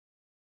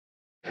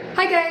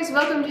Hi guys,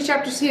 welcome to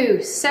chapter 2,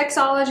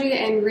 Sexology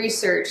and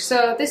Research.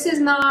 So this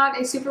is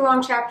not a super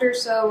long chapter,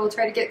 so we'll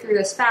try to get through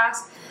this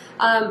fast,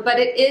 but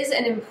it is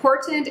an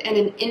important and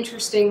an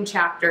interesting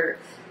chapter.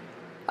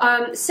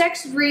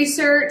 Sex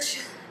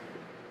research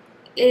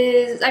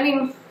is,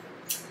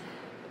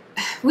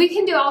 we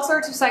can do all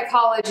sorts of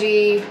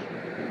psychology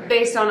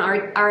based on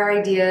our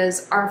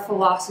ideas, our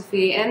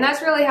philosophy, and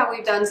that's really how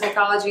we've done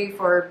psychology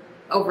for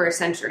over a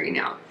century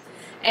now.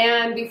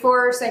 And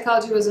before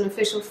psychology was an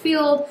official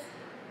field,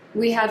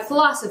 we had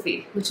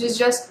philosophy, which is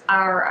just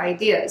our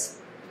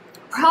ideas.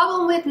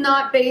 Problem with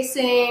not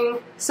basing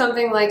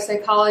something like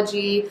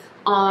psychology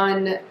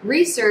on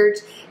research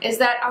is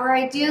that our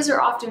ideas are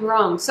often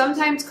wrong.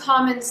 Sometimes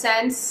common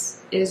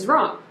sense is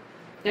wrong.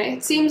 Okay?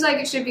 It seems like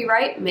it should be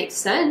right, makes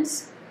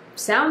sense,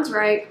 sounds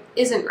right,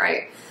 isn't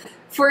right.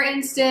 For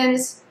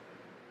instance,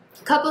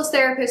 couples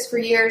therapists for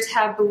years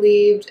have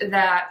believed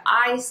that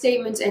I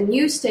statements and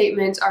you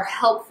statements are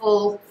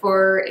helpful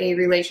for a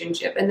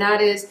relationship. And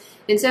that is,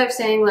 instead of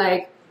saying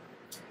like,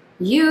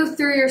 you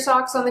threw your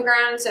socks on the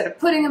ground instead of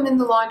putting them in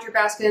the laundry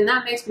basket and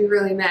that makes me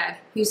really mad.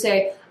 You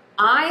say,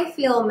 I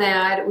feel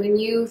mad when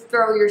you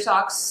throw your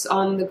socks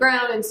on the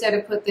ground instead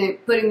of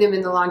putting them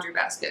in the laundry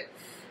basket.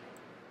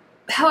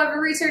 However,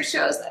 research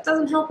shows that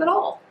doesn't help at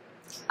all.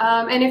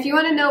 And if you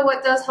want to know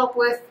what does help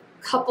with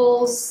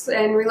couples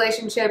and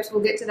relationships,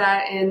 we'll get to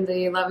that in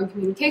the Love and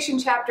Communication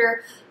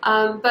chapter,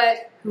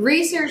 but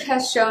research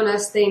has shown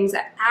us things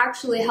that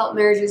actually help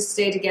marriages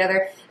stay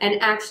together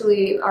and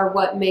actually are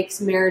what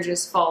makes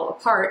marriages fall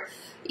apart.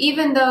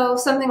 Even though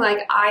something like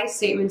I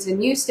statements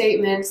and you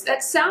statements,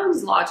 that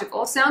sounds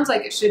logical, sounds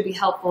like it should be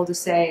helpful to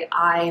say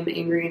I am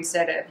angry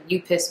instead of you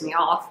piss me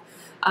off,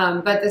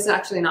 but that's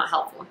actually not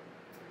helpful.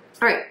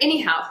 Alright,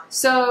 anyhow,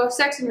 so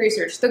sex and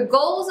research. The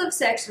goals of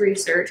sex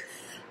research: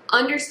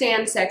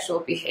 understand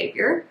sexual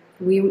behavior.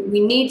 We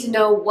need to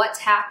know what's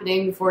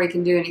happening before we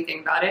can do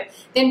anything about it.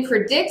 Then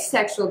predict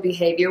sexual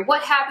behavior.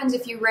 What happens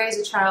if you raise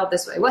a child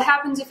this way? What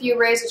happens if you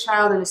raise a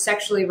child in a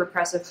sexually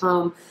repressive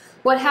home?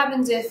 What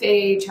happens if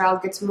a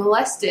child gets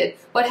molested?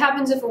 What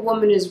happens if a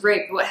woman is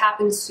raped? What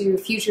happens to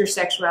future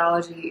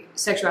sexuality,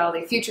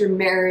 future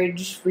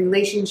marriage,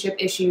 relationship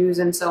issues,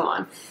 and so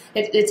on?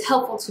 It's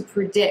helpful to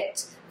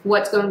predict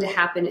what's going to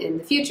happen in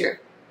the future.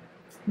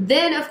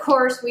 Then, of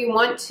course, we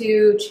want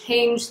to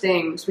change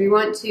things. We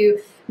want to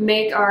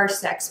make our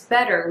sex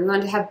better. We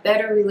want to have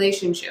better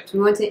relationships. We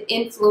want to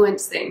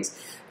influence things.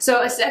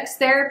 So a sex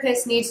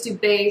therapist needs to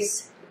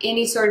base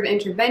any sort of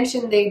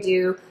intervention they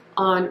do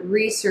on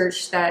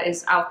research that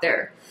is out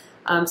there.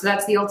 So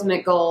that's the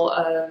ultimate goal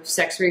of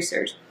sex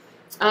research.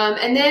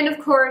 And then, of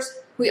course,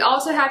 we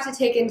also have to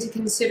take into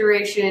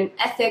consideration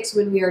ethics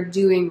when we are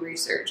doing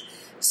research.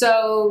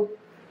 So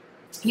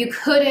you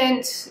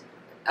couldn't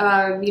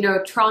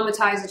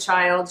traumatize a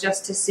child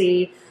just to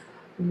see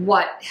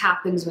what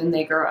happens when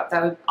they grow up.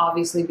 That would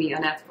obviously be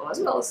unethical as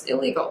well as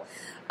illegal.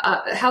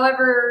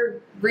 However,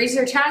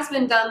 research has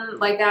been done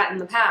like that in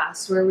the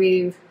past, where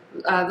we've,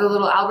 the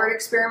little Albert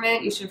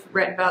experiment, you should have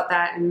read about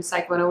that in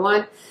Psych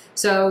 101.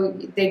 So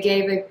they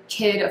gave a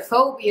kid a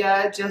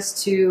phobia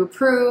just to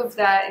prove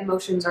that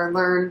emotions are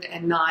learned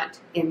and not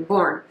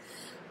inborn.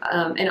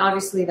 And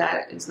obviously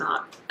that is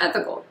not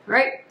ethical,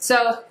 right?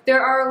 So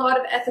there are a lot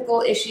of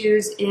ethical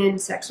issues in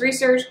sex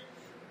research.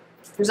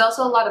 There's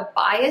also a lot of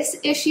bias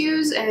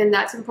issues, and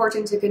that's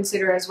important to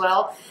consider as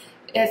well.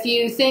 If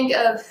you think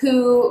of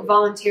who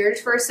volunteered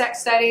for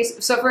sex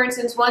studies, so for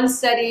instance, one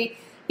study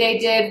they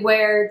did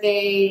where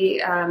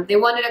they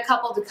wanted a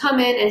couple to come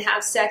in and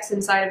have sex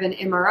inside of an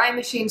MRI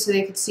machine so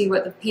they could see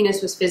what the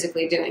penis was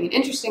physically doing. And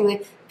interestingly,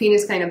 the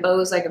penis kind of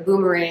bows like a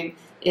boomerang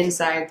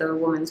inside the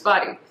woman's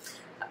body.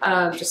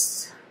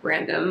 Just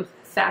random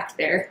fact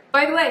there.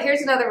 By the way,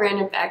 here's another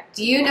random fact.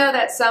 Do you know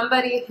that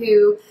somebody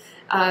who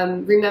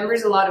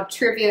remembers a lot of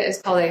trivia is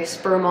called a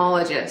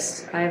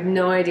spermologist? I have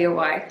no idea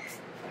why.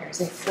 There's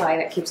a fly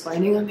that keeps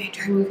landing on me,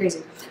 driving me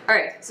crazy.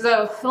 Alright,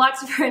 so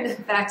lots of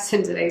random facts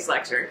in today's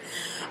lecture.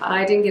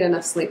 I didn't get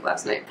enough sleep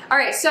last night.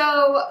 Alright,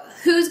 so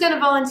who's going to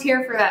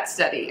volunteer for that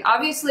study?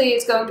 Obviously,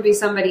 it's going to be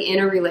somebody in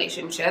a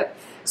relationship.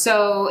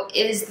 So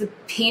is the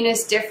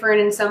penis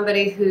different in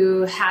somebody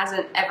who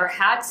hasn't ever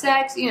had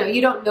sex? You know,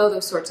 you don't know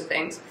those sorts of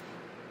things.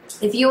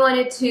 If you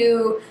wanted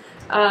to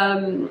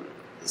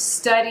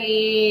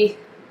study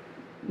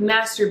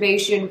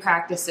masturbation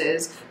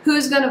practices,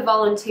 who's going to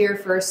volunteer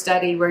for a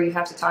study where you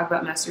have to talk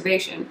about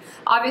masturbation?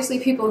 Obviously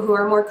people who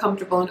are more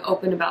comfortable and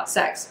open about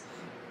sex.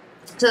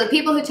 So the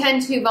people who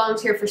tend to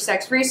volunteer for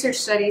sex research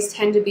studies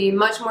tend to be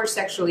much more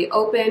sexually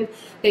open.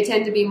 They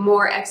tend to be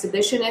more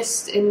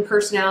exhibitionist in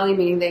personality,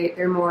 meaning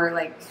they're more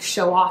like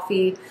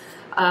show-offy.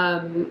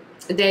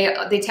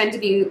 They tend to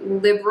be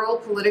liberal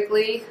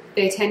politically.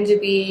 They tend to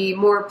be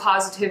more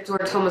positive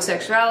towards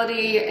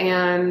homosexuality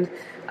and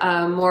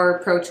more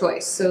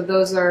pro-choice. So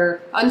those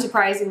are,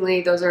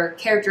 unsurprisingly, those are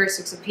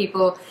characteristics of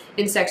people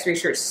in sex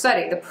research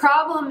study. The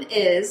problem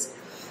is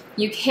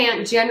you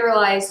can't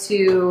generalize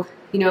to,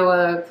 you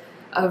know,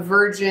 a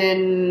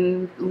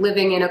virgin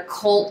living in a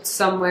cult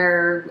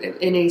somewhere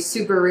in a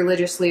super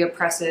religiously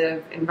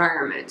oppressive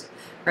environment,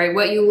 right?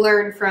 What you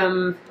learn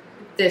from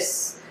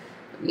this,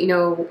 you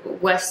know,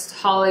 West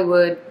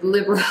Hollywood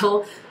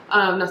liberal,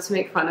 not to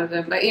make fun of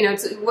them, but, you know,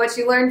 what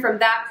you learn from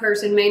that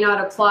person may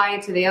not apply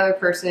to the other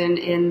person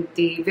in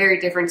the very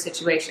different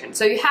situation.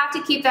 So you have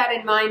to keep that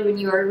in mind when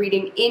you are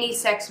reading any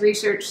sex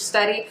research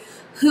study.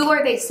 Who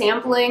are they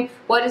sampling?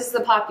 What is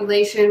the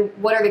population?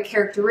 What are the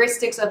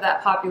characteristics of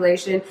that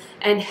population?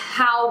 And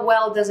how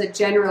well does it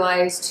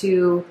generalize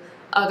to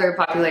other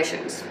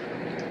populations?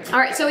 All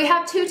right, so we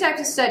have two types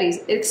of studies,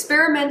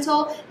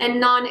 experimental and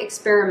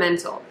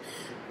non-experimental.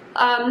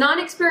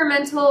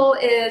 Non-experimental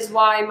is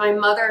why my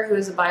mother, who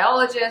is a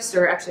biologist,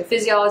 or actually a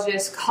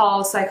physiologist,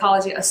 calls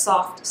psychology a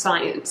soft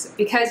science,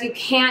 because you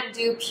can't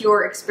do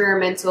pure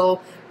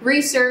experimental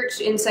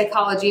research in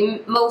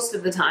psychology most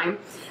of the time,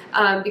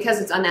 because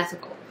it's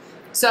unethical.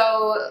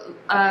 So,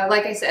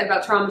 like I said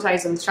about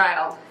traumatizing the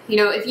child, you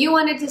know, if you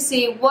wanted to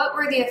see what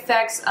were the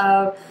effects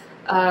of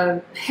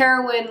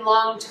heroin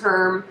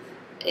long-term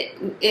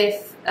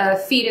if a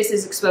fetus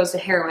is exposed to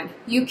heroin,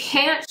 you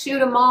can't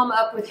shoot a mom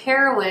up with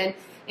heroin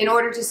in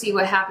order to see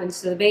what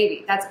happens to the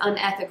baby. That's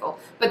unethical.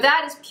 But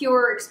that is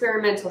pure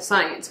experimental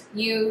science.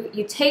 You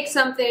take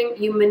something,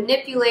 you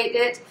manipulate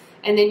it,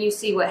 and then you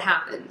see what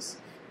happens.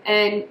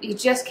 And you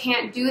just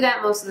can't do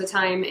that most of the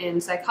time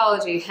in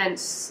psychology,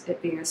 hence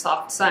it being a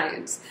soft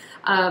science.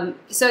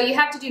 So you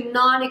have to do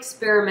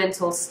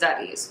non-experimental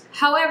studies.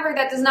 However,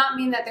 that does not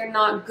mean that they're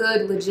not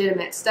good,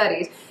 legitimate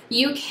studies.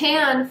 You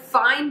can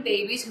find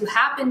babies who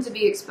happen to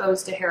be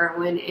exposed to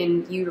heroin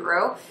in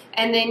utero,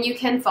 and then you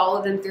can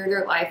follow them through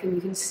their life and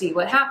you can see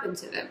what happened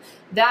to them.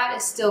 That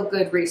is still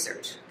good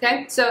research.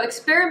 Okay, so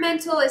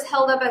experimental is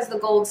held up as the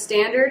gold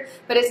standard,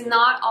 but it's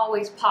not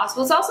always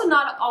possible. It's also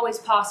not always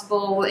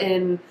possible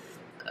in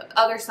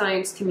other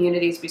science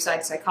communities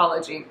besides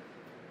psychology.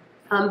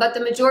 But the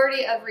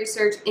majority of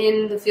research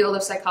in the field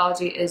of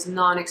psychology is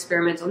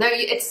non-experimental. Now,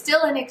 it's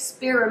still an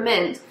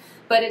experiment,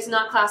 but it's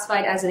not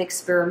classified as an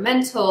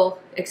experimental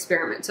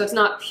experiment. So it's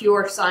not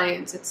pure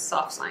science, it's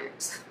soft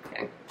science.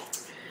 Okay,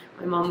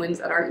 my mom wins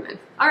that argument.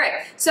 All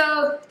right,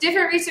 so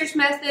different research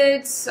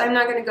methods. I'm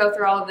not going to go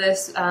through all of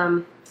this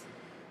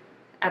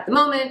at the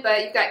moment,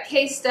 but you've got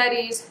case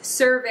studies,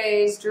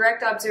 surveys,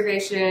 direct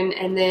observation,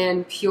 and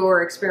then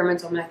pure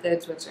experimental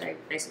methods, which I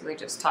basically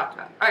just talked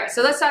about. All right,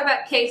 so let's talk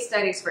about case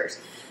studies first.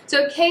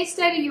 So a case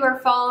study, you are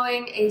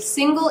following a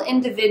single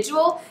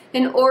individual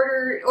in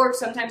order, or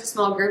sometimes a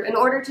small group, in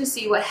order to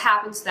see what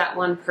happens to that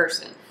one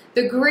person.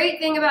 The great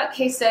thing about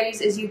case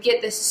studies is you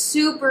get this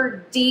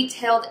super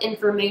detailed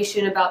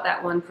information about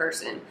that one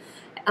person.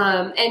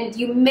 And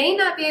you may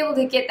not be able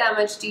to get that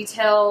much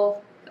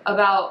detail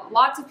about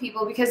lots of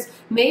people because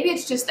maybe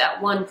it's just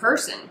that one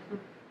person.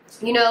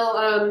 You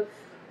know,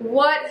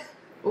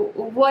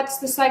 what's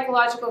the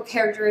psychological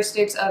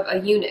characteristics of a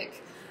eunuch?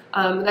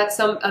 That's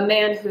a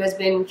man who has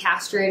been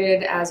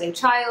castrated as a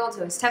child,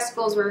 so his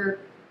testicles were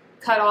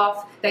cut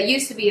off. That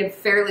used to be a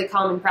fairly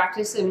common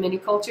practice in many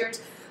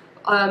cultures.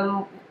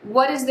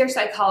 What is their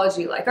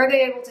psychology like? Are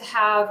they able to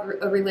have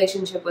a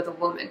relationship with a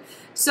woman?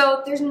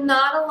 So there's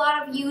not a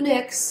lot of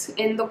eunuchs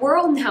in the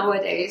world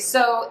nowadays.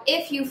 So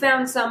if you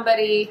found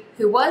somebody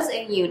who was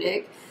a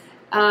eunuch,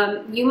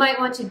 you might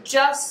want to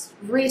just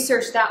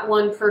research that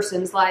one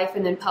person's life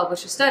and then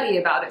publish a study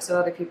about it so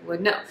other people would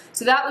know.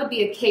 So that would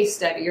be a case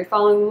study. You're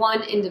following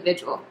one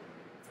individual.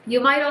 You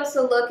might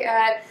also look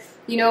at,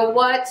 you know,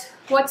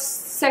 what's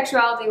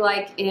sexuality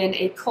like in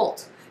a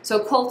cult. So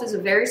a cult is a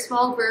very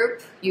small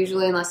group,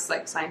 usually, unless it's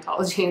like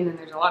Scientology and then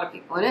there's a lot of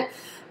people in it.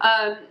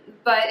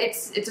 But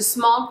it's a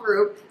small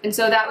group, and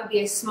so that would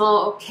be a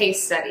small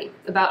case study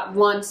about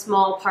one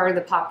small part of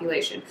the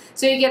population.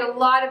 So you get a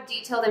lot of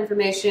detailed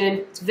information.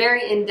 It's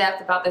very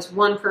in-depth about this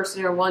one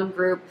person or one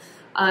group,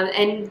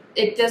 and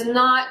it does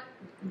not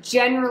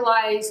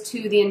generalize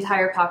to the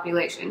entire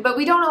population. But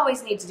we don't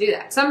always need to do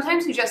that.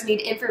 Sometimes we just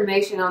need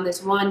information on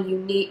this one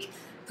unique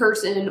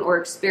person or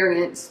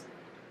experience,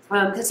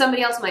 because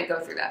somebody else might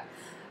go through that.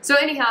 So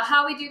anyhow,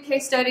 how we do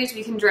case studies,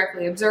 we can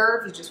directly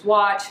observe, you just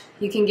watch,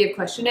 you can give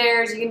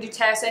questionnaires, you can do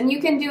tests, and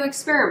you can do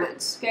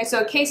experiments. Okay, so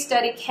a case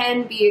study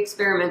can be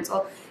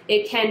experimental,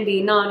 it can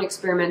be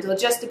non-experimental, it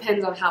just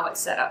depends on how it's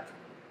set up.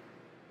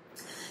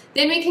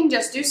 Then we can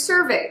just do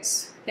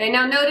surveys. Okay,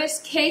 now notice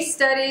case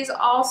studies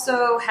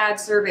also had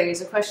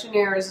surveys. A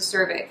questionnaire is a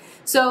survey.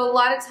 So a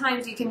lot of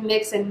times you can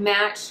mix and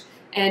match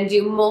and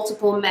do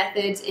multiple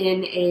methods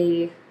in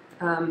a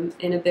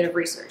bit of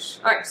research.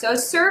 All right, so a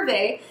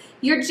survey,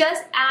 you're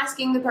just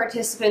asking the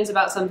participants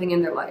about something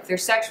in their life, their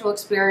sexual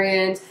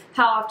experience,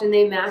 how often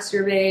they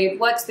masturbate,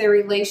 what's their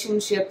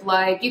relationship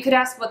like. You could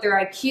ask what their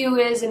IQ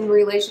is in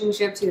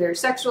relationship to their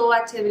sexual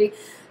activity.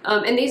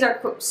 And these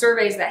are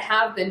surveys that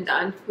have been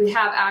done. We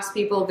have asked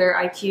people their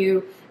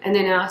IQ and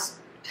then asked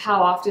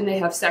how often they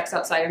have sex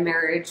outside of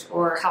marriage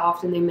or how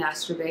often they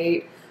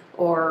masturbate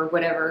or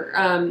whatever.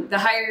 The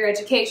higher your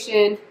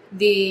education,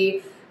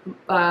 the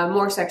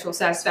more sexual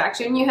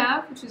satisfaction you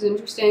have, which is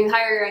interesting. The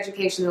higher your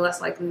education, the less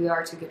likely you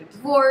are to get a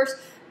divorce.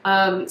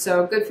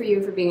 So good for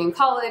you for being in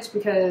college,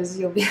 because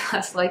you'll be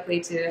less likely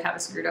to have a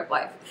screwed up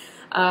life.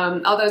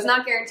 Although it's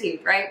not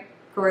guaranteed, right?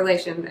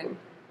 Correlation thing.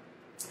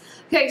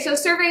 Okay, so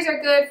surveys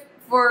are good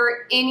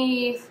for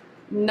any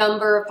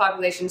number of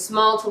populations,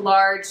 small to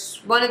large.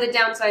 One of the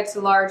downsides to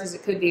large is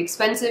it could be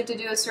expensive to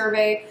do a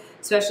survey,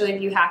 especially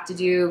if you have to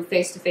do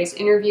face-to-face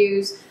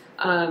interviews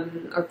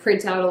or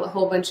print out a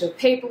whole bunch of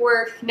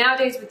paperwork.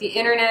 Nowadays with the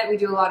internet, we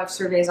do a lot of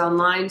surveys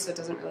online, so it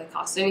doesn't really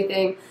cost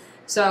anything.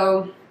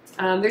 So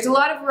there's a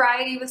lot of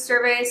variety with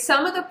surveys.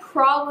 Some of the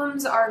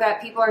problems are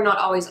that people are not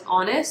always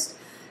honest.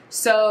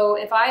 So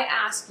if I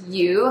ask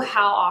you,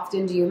 how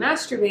often do you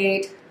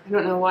masturbate? I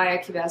don't know why I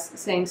keep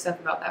saying stuff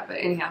about that, but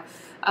anyhow.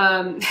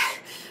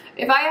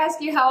 If I ask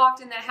you how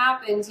often that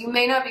happens, you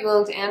may not be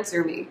willing to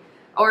answer me,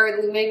 or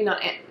maybe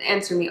not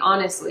answer me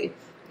honestly.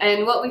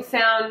 And what we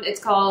found, it's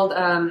called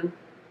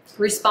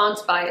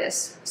response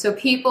bias. So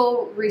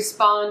people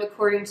respond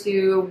according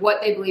to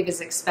what they believe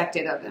is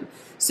expected of them.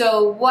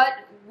 So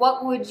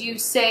what would you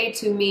say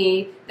to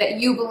me that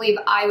you believe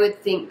I would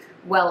think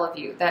well of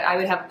you, that I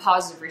would have a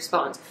positive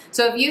response?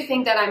 So if you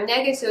think that I'm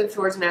negative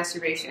towards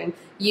masturbation,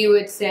 you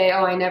would say,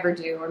 oh, I never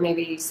do, or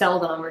maybe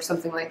seldom, or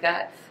something like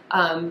that.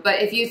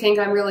 But if you think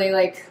I'm really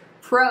like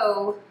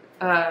pro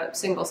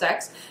single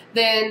sex,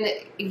 then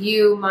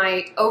you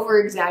might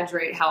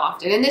over-exaggerate how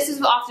often. And this is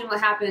often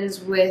what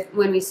happens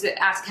when we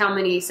ask how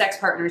many sex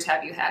partners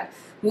have you had.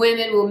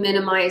 Women will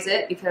minimize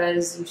it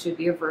because you should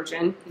be a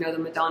virgin, you know, the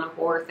Madonna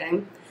whore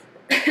thing.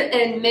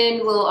 And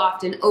men will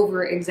often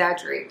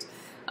over-exaggerate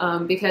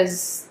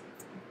because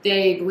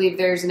they believe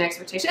there's an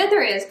expectation, and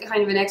there is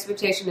kind of an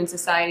expectation in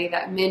society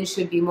that men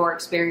should be more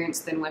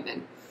experienced than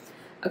women.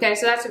 Okay,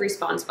 so that's a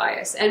response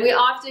bias. And we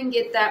often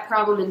get that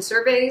problem in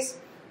surveys,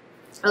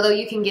 although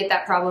you can get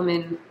that problem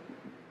in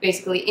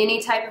basically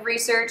any type of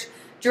research.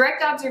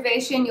 Direct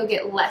observation, you'll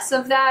get less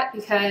of that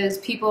because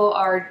people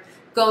are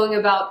going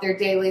about their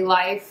daily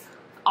life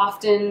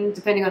often,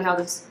 depending on how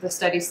the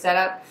study's set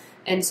up.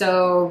 And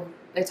so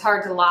it's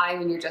hard to lie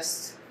when you're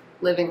just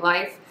living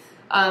life.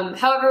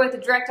 However, with the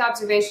direct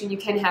observation, you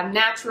can have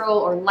natural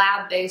or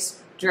lab-based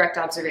direct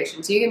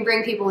observation. So you can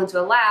bring people into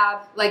a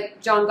lab,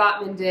 like John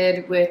Gottman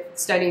did with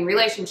studying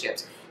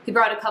relationships. He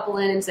brought a couple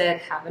in and said,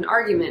 have an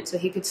argument, so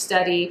he could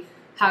study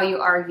how you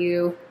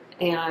argue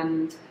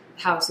and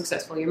how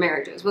successful your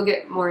marriage is. We'll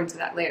get more into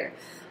that later.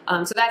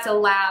 So that's a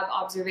lab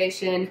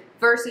observation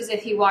versus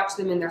if he watched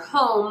them in their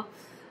home.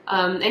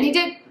 And he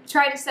did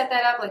try to set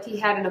that up, like he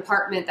had an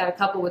apartment that a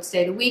couple would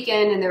stay the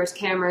weekend and there was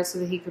cameras so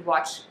that he could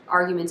watch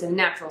arguments in a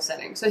natural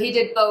setting. So he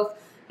did both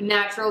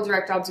natural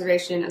direct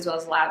observation as well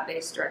as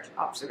lab-based direct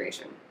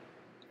observation.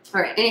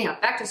 All right, anyhow,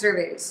 back to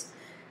surveys.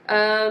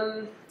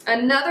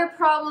 Another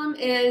problem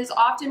is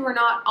often we're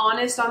not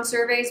honest on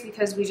surveys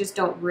because we just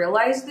don't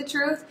realize the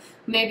truth.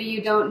 Maybe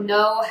you don't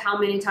know how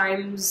many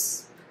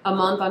times a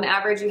month on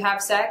average you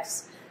have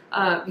sex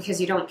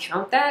because you don't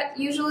count that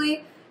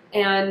usually.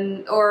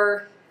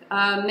 Or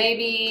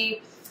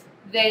maybe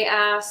they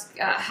ask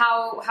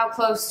how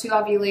close to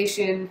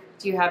ovulation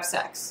do you have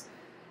sex?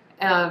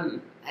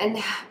 And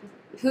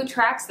who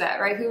tracks that,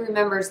 right? Who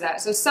remembers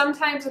that? So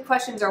sometimes the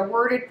questions are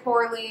worded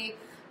poorly,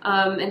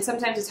 and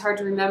sometimes it's hard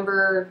to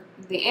remember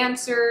the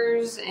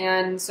answers,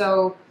 and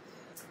so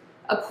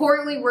a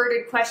poorly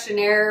worded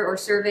questionnaire or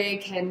survey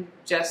can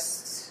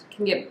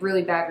get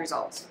really bad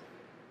results.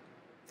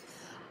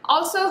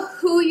 Also,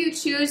 who you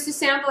choose to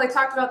sample. I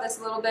talked about this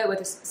a little bit with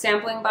the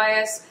sampling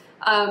bias,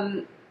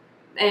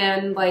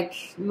 and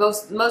like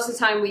most of the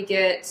time we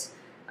get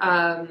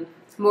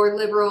more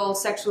liberal,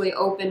 sexually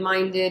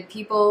open-minded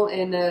people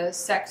in a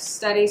sex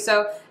study.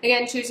 So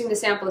again, choosing the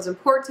sample is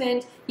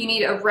important. You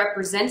need a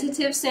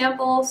representative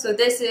sample. So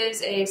this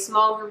is a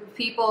small group of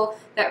people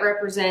that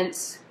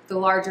represents the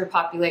larger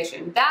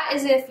population. That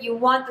is if you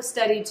want the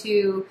study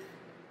to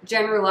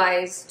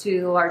generalize to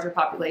the larger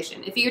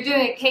population. If you're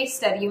doing a case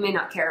study, you may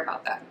not care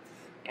about that.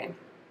 Okay.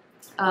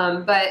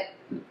 But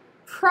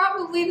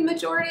probably the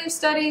majority of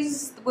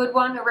studies would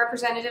want a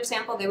representative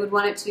sample. They would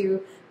want it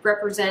to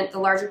represent the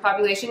larger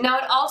population. Now,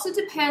 it also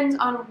depends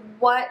on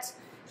what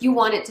you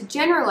want it to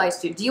generalize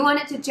to. Do you want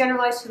it to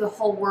generalize to the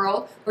whole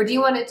world, or do you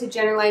want it to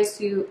generalize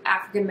to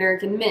African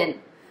American men?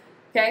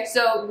 Okay,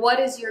 so what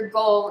is your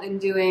goal in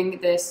doing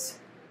this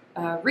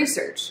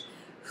research?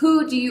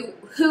 Who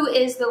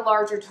is the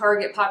larger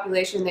target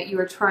population that you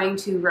are trying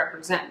to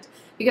represent?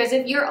 Because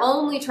if you're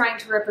only trying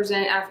to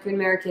represent African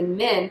American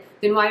men,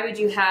 then why would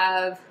you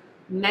have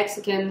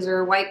Mexicans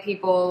or white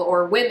people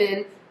or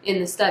women in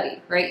the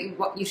study, right?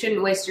 You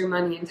shouldn't waste your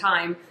money and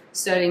time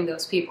studying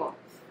those people.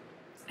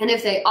 And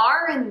if they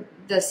are in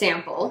the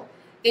sample,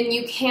 then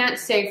you can't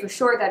say for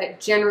sure that it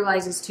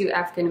generalizes to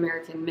African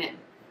American men.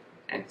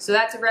 Okay? So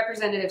that's a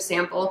representative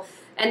sample.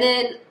 And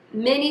then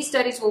many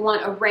studies will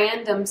want a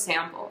random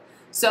sample.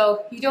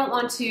 So you don't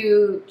want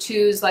to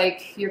choose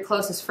like your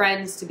closest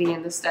friends to be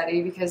in the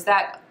study because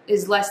that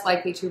is less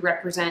likely to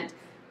represent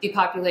the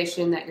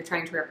population that you're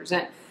trying to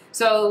represent.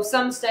 So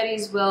some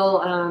studies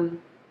will,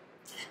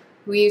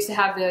 we used to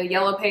have the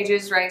yellow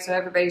pages, right? So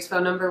everybody's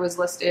phone number was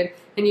listed,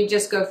 and you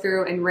just go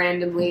through and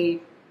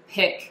randomly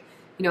pick,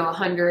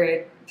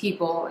 100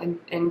 people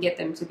and get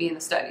them to be in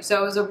the study.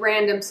 So it was a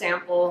random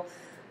sample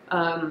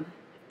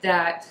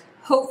that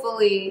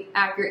hopefully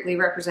accurately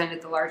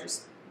represented the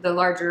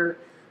larger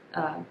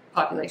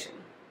population.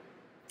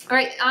 All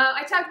right,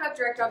 I talked about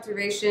direct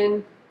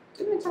observation.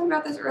 Didn't I talk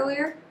about this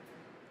earlier?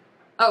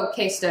 Oh,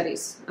 case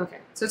studies. Okay,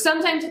 so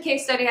sometimes a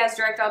case study has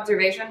direct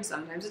observation,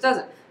 sometimes it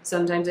doesn't.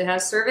 Sometimes it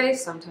has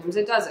surveys, sometimes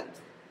it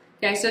doesn't.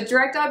 Okay, so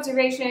direct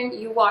observation,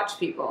 you watch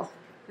people.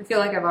 I feel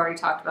like I've already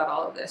talked about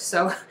all of this,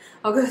 so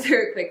I'll go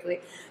through it quickly.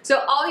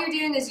 So all you're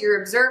doing is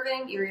you're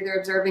observing. You're either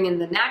observing in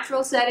the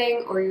natural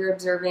setting or you're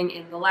observing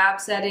in the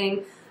lab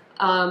setting.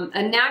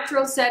 A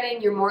natural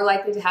setting, you're more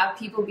likely to have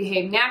people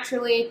behave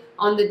naturally.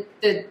 On the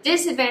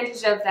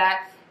disadvantage of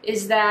that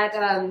is that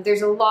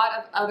there's a lot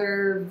of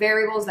other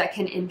variables that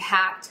can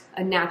impact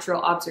a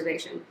natural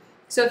observation.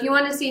 So if you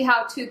want to see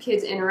how two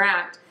kids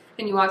interact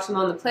and you watch them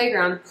on the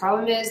playground, the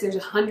problem is there's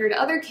 100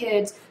 other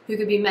kids who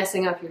could be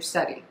messing up your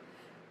study.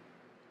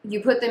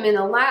 You put them in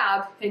a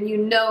lab and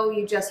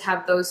you just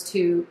have those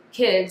two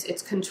kids,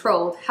 it's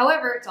controlled.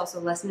 However, it's also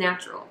less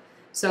natural.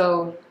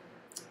 So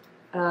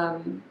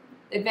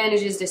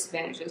advantages,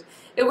 disadvantages.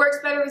 It works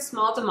better with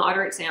small to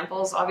moderate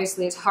samples.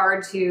 Obviously, it's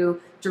hard to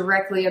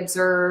directly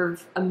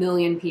observe 1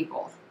 million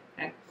people.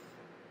 Okay?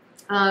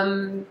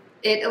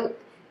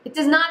 It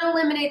does not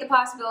eliminate the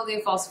possibility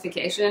of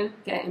falsification.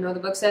 Okay, I know the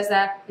book says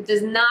that. It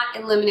does not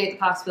eliminate the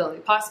possibility.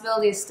 The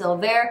possibility is still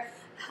there,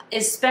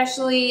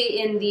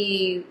 especially in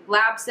the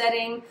lab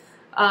setting.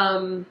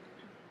 I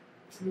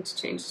need to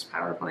change this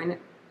PowerPoint. I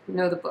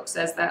know the book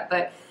says that,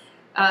 but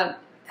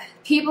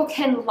people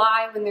can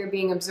lie when they're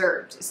being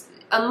observed,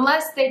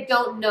 unless they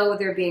don't know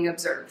they're being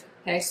observed.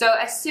 Okay, so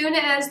as soon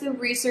as the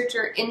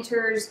researcher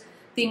enters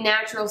the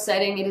natural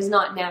setting, it is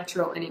not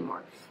natural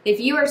anymore. If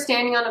you are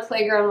standing on a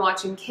playground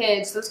watching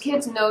kids, those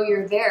kids know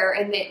you're there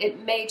and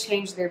it may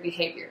change their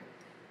behavior.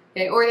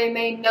 Okay? Or they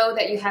may know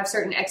that you have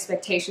certain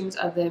expectations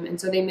of them,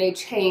 and so they may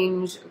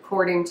change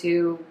according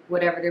to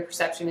whatever their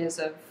perception is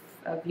of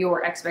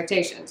your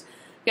expectations.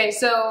 Okay,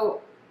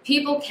 so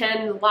people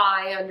can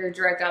lie under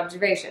direct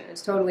observation.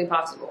 It's totally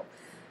possible.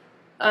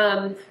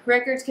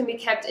 Records can be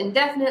kept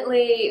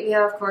indefinitely.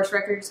 Yeah, of course,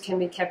 records can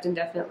be kept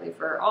indefinitely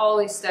for all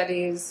these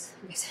studies.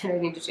 I guess I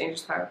need to change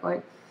this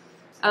PowerPoint.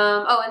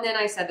 Oh, and then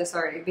I said this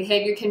already.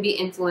 Behavior can be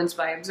influenced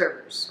by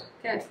observers.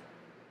 Okay.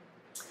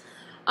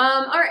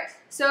 All right.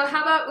 So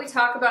how about we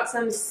talk about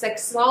some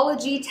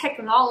sexology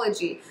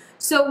technology?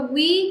 So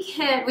we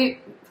can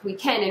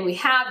and we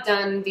have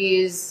done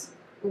these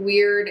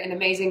weird and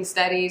amazing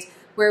studies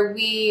where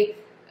we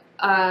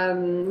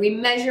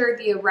measure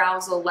the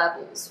arousal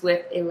levels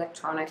with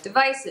electronic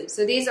devices.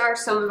 So these are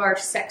some of our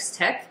sex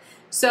tech.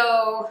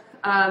 So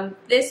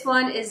this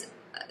one is,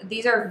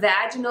 these are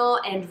vaginal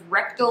and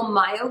rectal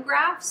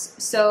myographs.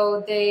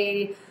 So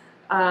they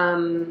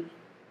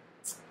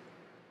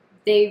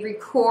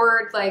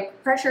record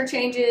like pressure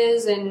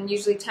changes and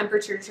usually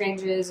temperature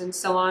changes and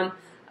so on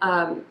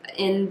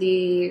in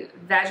the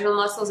vaginal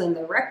muscles and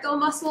the rectal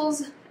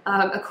muscles.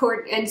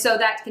 And so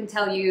that can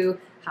tell you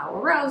how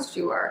aroused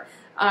you are.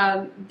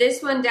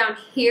 This one down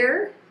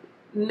here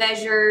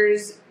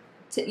measures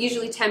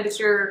usually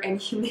temperature and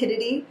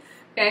humidity,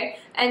 okay?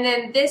 And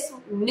then this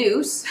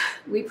noose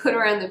we put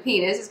around the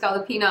penis is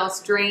called the penile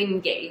strain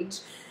gauge,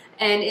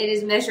 and it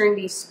is measuring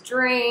the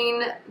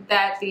strain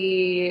that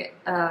the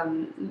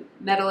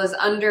metal is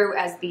under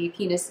as the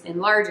penis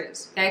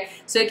enlarges, okay?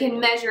 So it can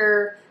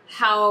measure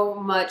how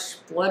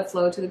much blood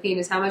flow to the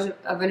penis, how much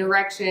of an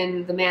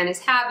erection the man is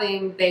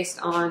having based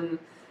on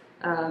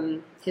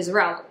his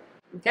arousal,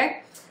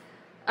 okay?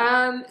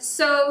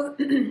 So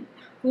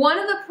one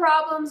of the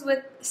problems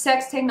with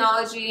sex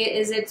technology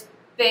is it's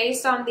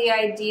based on the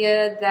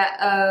idea that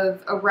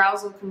of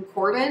arousal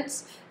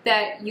concordance,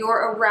 that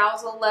your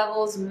arousal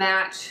levels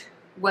match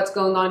what's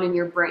going on in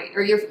your brain,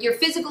 or your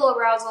physical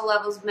arousal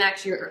levels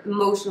match your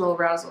emotional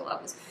arousal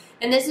levels.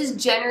 And this is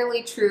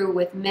generally true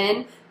with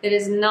men. It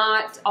is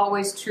not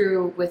always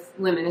true with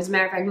women. As a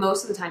matter of fact,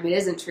 most of the time it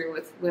isn't true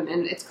with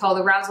women. It's called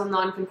arousal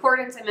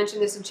non-concordance. I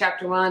mentioned this in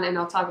chapter 1, and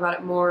I'll talk about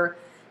it more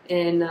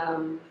in,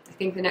 I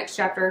think, the next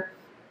chapter.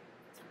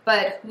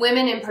 But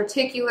women in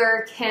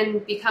particular can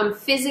become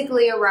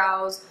physically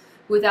aroused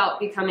without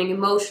becoming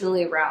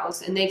emotionally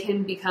aroused, and they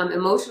can become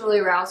emotionally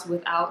aroused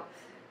without,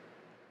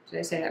 did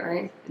I say that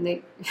right? And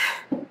they,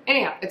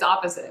 anyhow, it's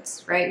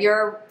opposites, right?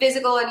 Your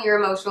physical and your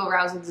emotional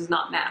arousal does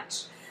not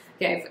match,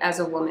 okay, as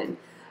a woman.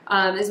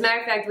 As a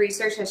matter of fact,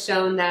 research has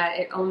shown that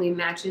it only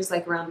matches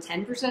like around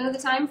 10% of the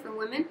time for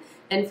women,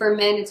 and for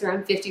men it's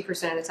around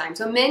 50% of the time.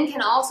 So men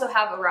can also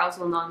have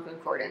arousal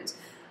non-concordance.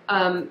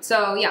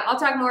 So yeah, I'll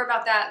talk more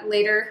about that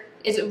later.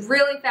 It's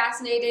really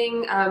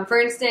fascinating. For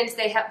instance,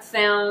 they have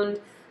found,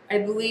 I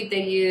believe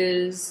they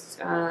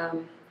used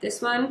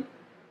this one,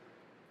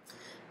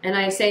 and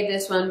I say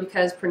this one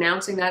because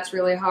pronouncing that's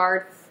really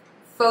hard.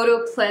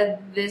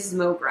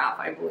 Photoplethysmograph,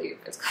 I believe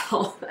it's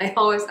called. I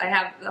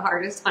have the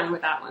hardest time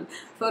with that one.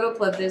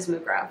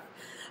 Photoplethysmograph.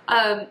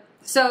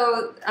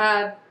 So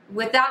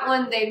with that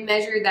one, they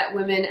measured that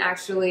women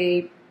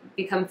actually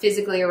become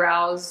physically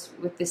aroused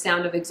with the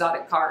sound of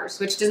exotic cars,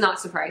 which does not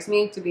surprise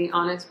me, to be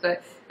honest,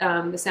 but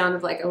the sound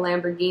of like a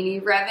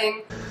Lamborghini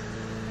revving.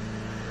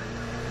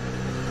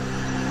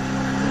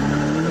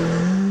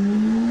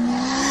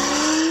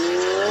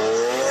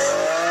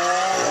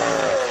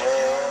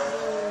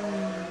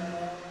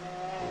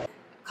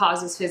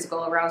 Causes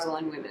physical arousal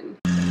in women.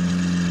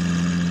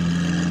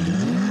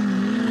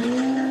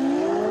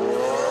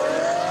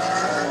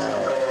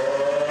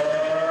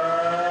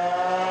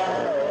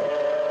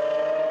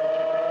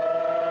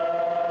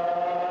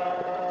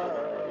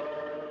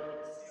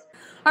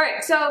 All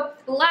right, so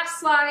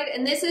last slide,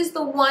 and this is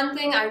the one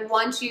thing I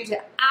want you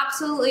to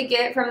absolutely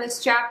get from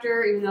this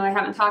chapter, even though I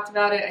haven't talked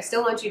about it, I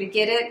still want you to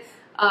get it.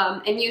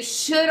 And you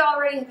should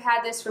already have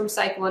had this from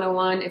Psych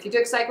 101. If you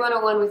took Psych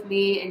 101 with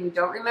me and you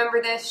don't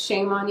remember this,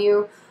 shame on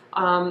you.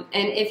 And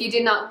if you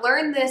did not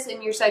learn this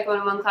in your Psych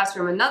 101 class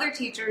from another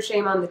teacher,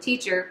 shame on the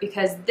teacher,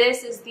 because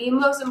this is the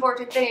most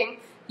important thing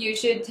you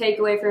should take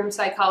away from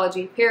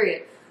psychology,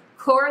 period.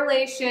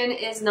 Correlation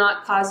is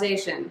not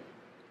causation.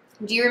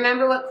 Do you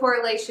remember what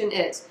correlation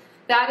is?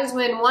 That is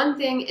when one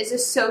thing is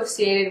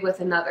associated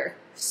with another.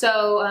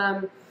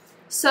 So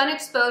sun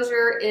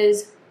exposure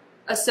is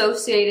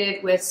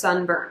associated with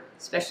sunburn,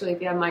 especially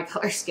if you have my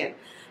color skin.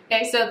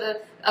 Okay, so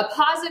a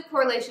positive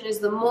correlation is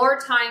the more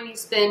time you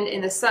spend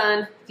in the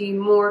sun, the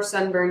more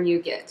sunburn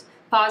you get.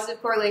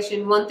 Positive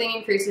correlation, one thing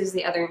increases,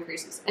 the other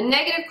increases. A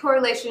negative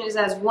correlation is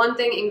as one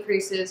thing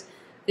increases,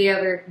 the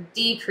other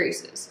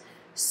decreases.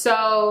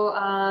 So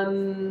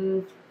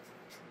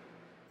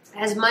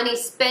as money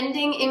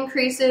spending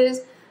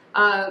increases,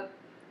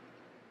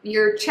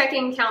 your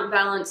checking account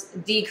balance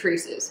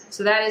decreases.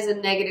 So that is a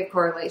negative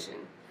correlation.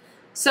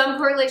 Some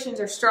correlations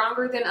are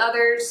stronger than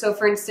others. So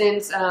for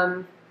instance,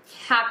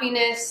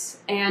 happiness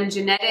and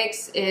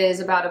genetics is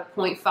about a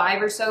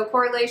 0.5 or so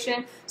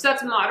correlation. So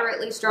that's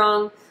moderately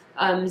strong.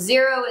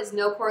 0 is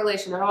no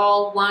correlation at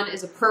all. 1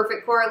 is a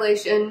perfect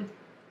correlation.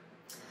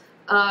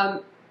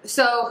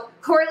 So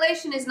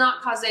correlation is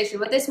not causation.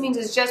 What this means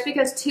is just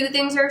because two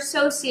things are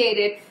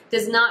associated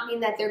does not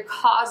mean that they're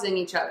causing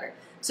each other.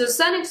 So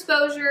sun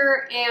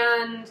exposure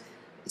and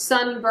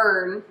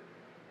sunburn,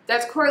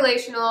 that's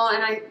correlational,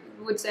 and I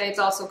would say it's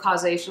also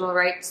causational,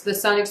 right? So the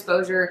sun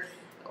exposure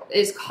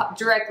is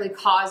directly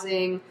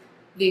causing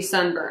the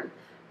sunburn.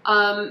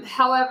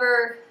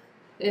 However,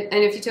 and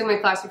if you took my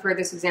class, you've heard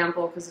this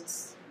example because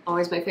it's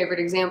always my favorite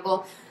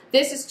example.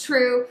 This is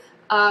true.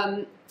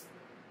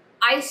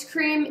 Ice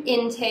cream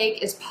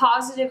intake is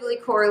positively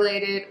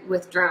correlated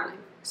with drowning.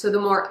 So the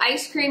more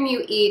ice cream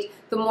you eat,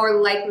 the more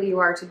likely you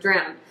are to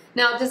drown.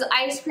 Now, does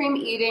ice cream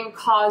eating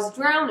cause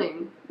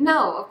drowning?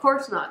 No, of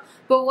course not.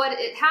 But what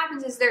it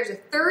happens is there's a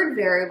third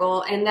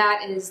variable, and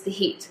that is the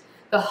heat.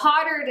 The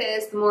hotter it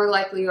is, the more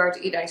likely you are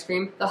to eat ice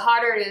cream. The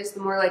hotter it is, the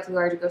more likely you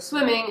are to go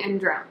swimming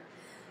and drown.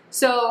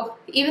 So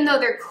even though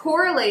they're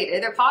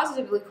correlated, they're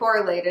positively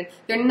correlated,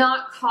 they're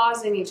not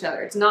causing each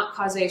other. It's not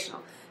causational.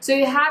 So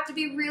you have to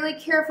be really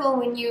careful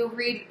when you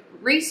read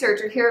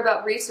research or hear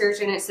about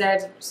research and it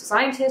says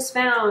scientists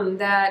found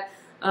that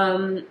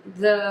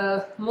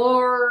the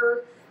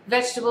more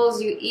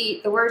vegetables you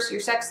eat, the worse your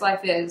sex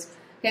life is.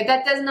 Okay,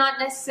 that does not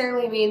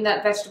necessarily mean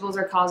that vegetables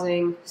are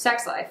causing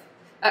sex life.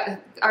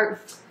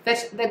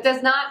 That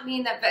does not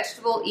mean that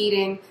vegetable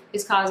eating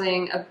is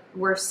causing a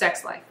worse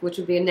sex life, which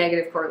would be a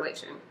negative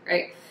correlation,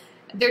 right?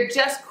 They're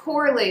just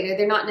correlated,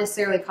 they're not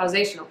necessarily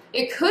causational.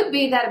 It could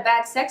be that a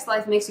bad sex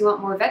life makes you want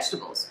more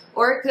vegetables,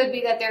 or it could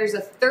be that there's a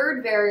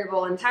third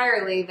variable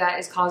entirely that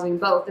is causing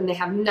both and they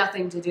have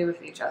nothing to do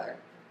with each other,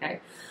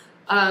 okay?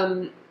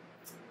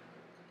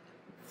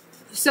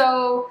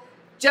 So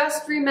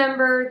just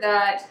remember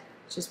that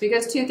just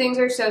because two things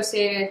are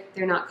associated,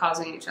 they're not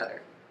causing each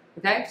other,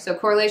 okay? So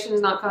correlation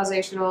is not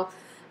causational.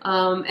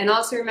 And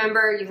also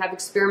remember, you have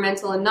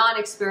experimental and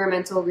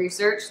non-experimental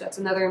research. That's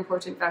another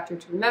important factor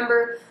to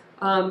remember.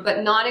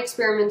 But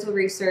non-experimental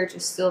research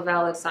is still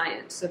valid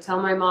science. So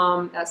tell my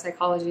mom that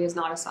psychology is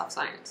not a soft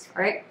science,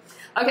 all right?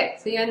 Okay,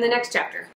 see you in the next chapter.